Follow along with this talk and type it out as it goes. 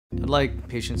I'd like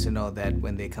patients to know that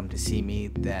when they come to see me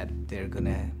that they're going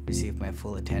to receive my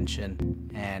full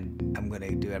attention, and I'm going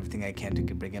to do everything I can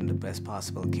to bring them the best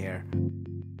possible care.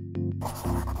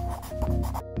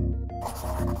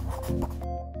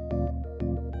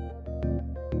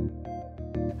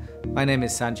 My name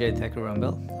is Sanjay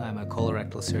Thekkeurumbil. I'm a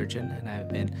colorectal surgeon, and I've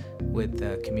been with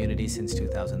the community since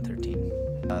 2013.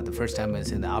 The first time I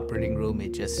was in the operating room,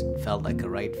 it just felt like a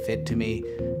right fit to me.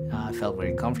 I felt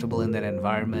very comfortable in that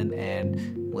environment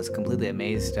and was completely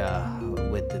amazed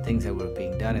with the things that were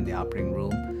being done in the operating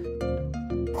room.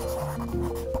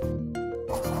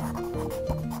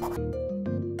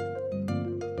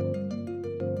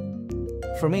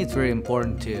 For me, it's very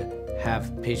important to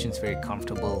have patients very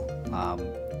comfortable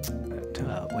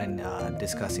when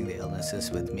discussing the illnesses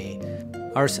with me.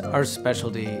 Our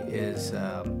specialty is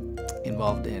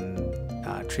involved in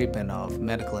treatment of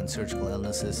medical and surgical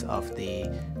illnesses of the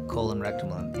colon,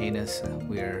 rectum, and anus.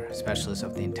 We are specialists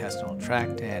of the intestinal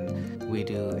tract, and we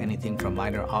do anything from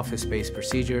minor office-based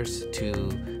procedures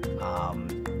to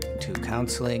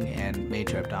counseling and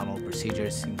major abdominal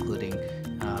procedures, including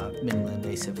minimally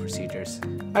invasive procedures.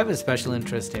 I have a special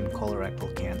interest in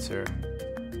colorectal cancer.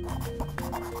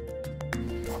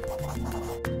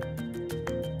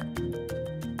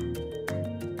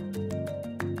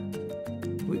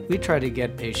 We try to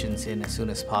get patients in as soon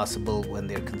as possible when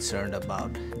they're concerned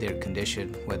about their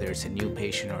condition, whether it's a new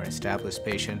patient or established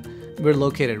patient. We're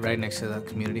located right next to the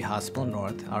Community Hospital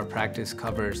North. Our practice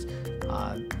covers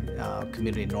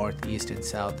Community North, East, and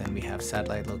South, and we have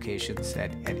satellite locations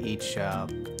at each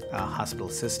hospital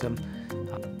system.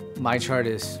 My chart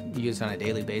is used on a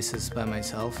daily basis by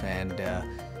myself, and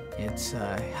it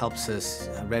helps us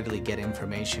readily get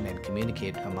information and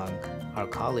communicate among our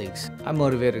colleagues. I'm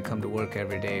motivated to come to work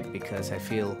every day because I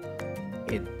feel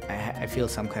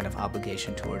some kind of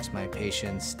obligation towards my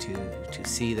patients to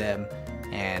see them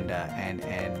and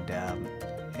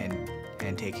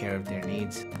take care of their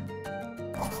needs.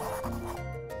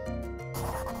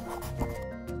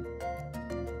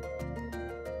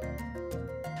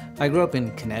 I grew up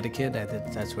in Connecticut.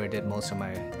 That's where I did most of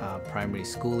my primary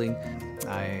schooling.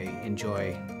 I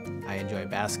enjoy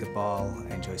basketball.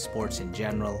 I enjoy sports in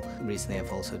general. Recently,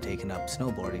 I've also taken up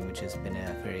snowboarding, which has been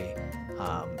a very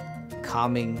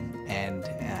calming and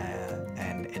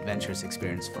adventurous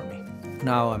experience for me.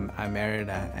 Now I'm married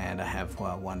and I have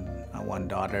one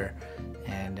daughter,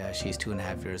 and she's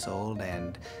 2.5 years old,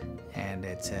 and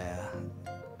it's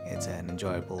an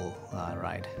enjoyable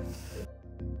ride.